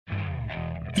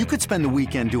You could spend the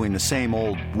weekend doing the same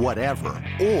old whatever,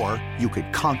 or you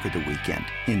could conquer the weekend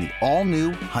in the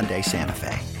all-new Hyundai Santa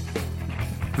Fe.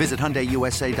 Visit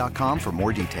HyundaiUSA.com for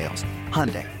more details.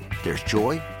 Hyundai, there's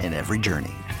joy in every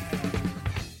journey.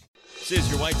 This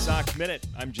is your White Sox Minute.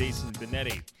 I'm Jason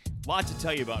Benetti. Lot to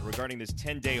tell you about regarding this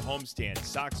 10-day homestand.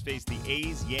 Sox face the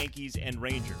A's, Yankees, and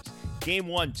Rangers. Game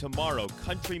 1 tomorrow,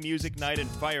 country music night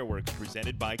and fireworks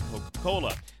presented by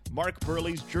Coca-Cola. Mark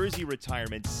Burley's jersey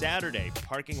retirement Saturday.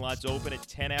 Parking lots open at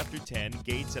 10 after 10,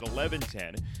 gates at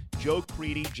 11:10. Joe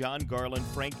Creedy, John Garland,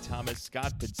 Frank Thomas,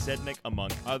 Scott Podsednik, among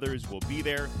others, will be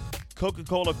there.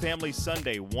 Coca-Cola Family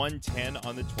Sunday, 1:10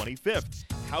 on the 25th.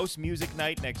 House Music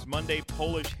Night next Monday,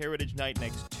 Polish Heritage Night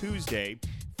next Tuesday.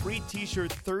 Free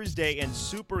T-shirt Thursday and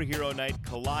Superhero Night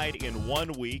collide in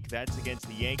 1 week. That's against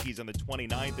the Yankees on the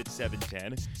 29th at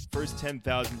 7:10. First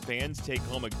 10,000 fans take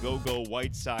home a Go-Go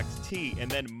White Sox tee.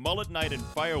 And then Mullet Night and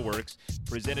Fireworks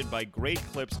presented by Great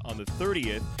Clips on the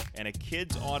 30th. And a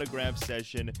kids autograph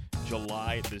session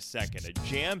July the 2nd. A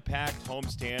jam-packed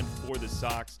homestand for the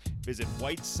Sox. Visit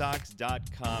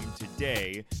whitesox.com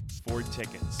today for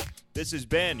tickets. This has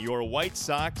been your White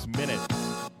Sox Minute.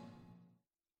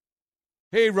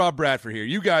 Hey, Rob Bradford here.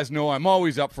 You guys know I'm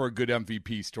always up for a good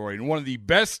MVP story, and one of the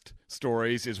best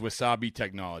stories is Wasabi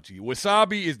Technology.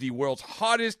 Wasabi is the world's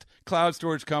hottest cloud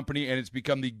storage company, and it's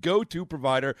become the go-to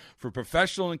provider for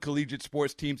professional and collegiate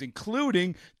sports teams,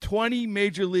 including 20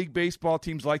 Major League Baseball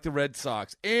teams like the Red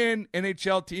Sox and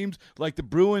NHL teams like the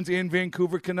Bruins and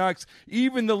Vancouver Canucks.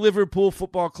 Even the Liverpool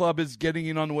Football Club is getting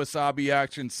in on the Wasabi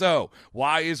action. So,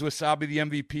 why is Wasabi the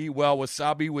MVP? Well,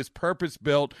 Wasabi was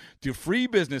purpose-built to free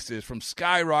businesses from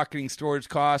skyrocketing storage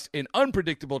costs and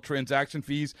unpredictable transaction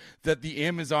fees that the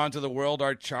Amazons of the world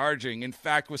are charging. In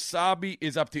fact, Wasabi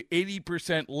is up to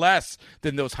 80% less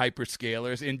than those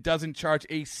hyperscalers and doesn't charge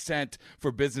a cent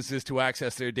for businesses to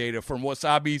access their data. From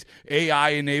Wasabi's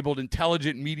AI-enabled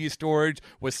intelligent media storage,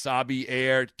 Wasabi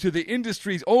Air, to the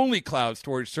industry's only cloud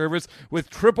storage service with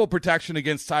triple protection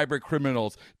against cyber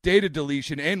criminals, data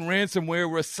deletion, and ransomware,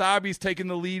 Wasabi's taken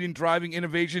the lead in driving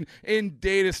innovation in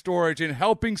data storage and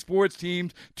helping sports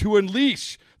teams to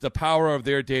unleash the power of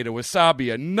their data.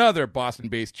 Wasabi, another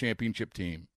Boston-based championship team.